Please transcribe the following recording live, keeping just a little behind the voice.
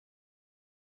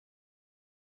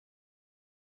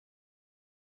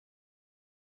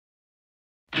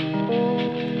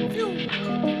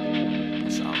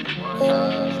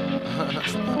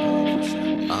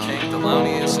King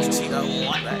Thelonious and Tito.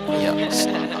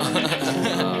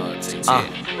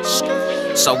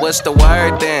 So what's the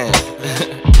word then?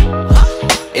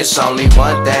 It's only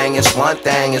one thing, it's one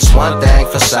thing, it's one thing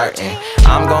for certain.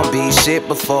 I'm gon' be shit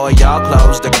before y'all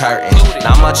close the curtain.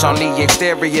 Not much on the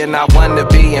exterior, not one to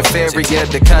be inferior.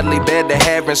 The cuddly bed, the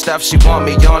hair and stuff, she want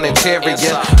me on interior.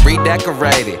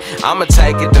 Redecorated, I'ma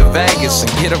take it to Vegas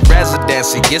and get a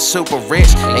residency. Get super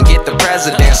rich and get the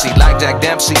presidency like Jack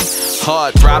Dempsey.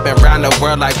 Hard throbbing round the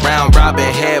world like round robin.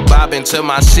 Head bobbing to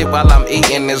my shit while I'm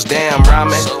eating this damn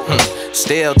ramen.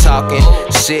 Still talking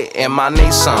shit in my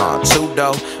Nissan,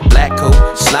 two-door, black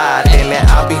coupe, slide in it.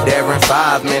 I'll be there in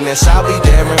 5 minutes. I'll be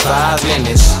there in 5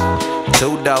 minutes.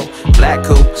 Two-door, black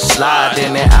coupe, slide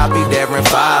in it. I'll be there in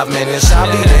 5 minutes.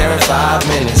 I'll be there in 5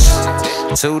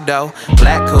 minutes. Two-door,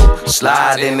 black coupe,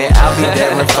 slide in it. I'll be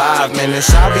there in 5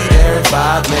 minutes. I'll be there in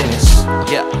 5 minutes.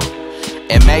 Yeah.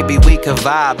 And maybe we could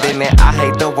vibe in it. I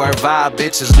hate the word vibe,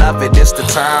 bitches love it, it's the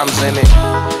times in it.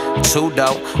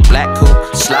 Two-door, black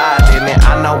coupe, slide in it.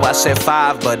 I know I said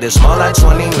 5, but it's more like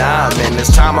 29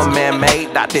 minutes. Time a man made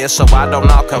out there, so I don't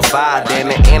all confide in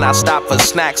it. And I stop for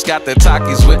snacks, got the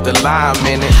Takis with the lime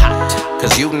in it.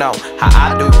 Cause you know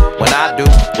how I do, when I do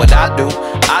what I do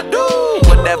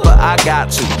whatever I got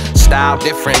to. Style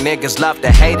different, niggas love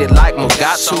to hate it like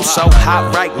Mugatu. So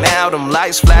hot right now, them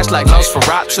lights flash like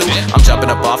Nosferatu. I'm jumping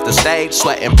up off the stage,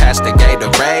 sweating past the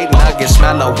Gatorade. Nuggets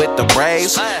mellow with the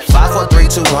braids. 5, 4, 3,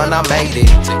 2, 1, I made it.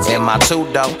 In my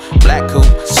two-door, black coupe,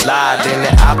 slide in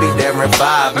it. I'll be there in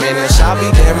 5 minutes. I'll be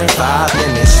there in 5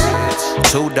 minutes.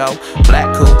 Two-door,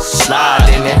 black coupe, slide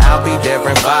in it. I'll be there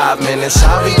in 5 minutes.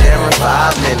 I'll be there in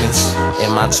 5 minutes.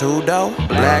 In my two-door,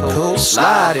 black coupe,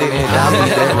 slide in it. I'll be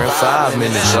there in 5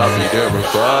 minutes. I'll be there in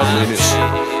 5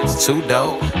 minutes.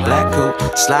 Two-door, black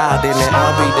coupe, slide in it.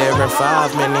 I'll be there in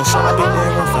 5 minutes. I'll be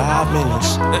there in 5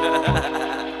 minutes.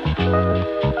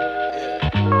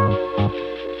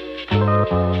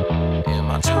 In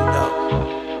my two-door,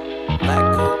 black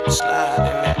coupe, slide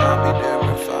in it. I'll be there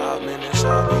in 5 minutes.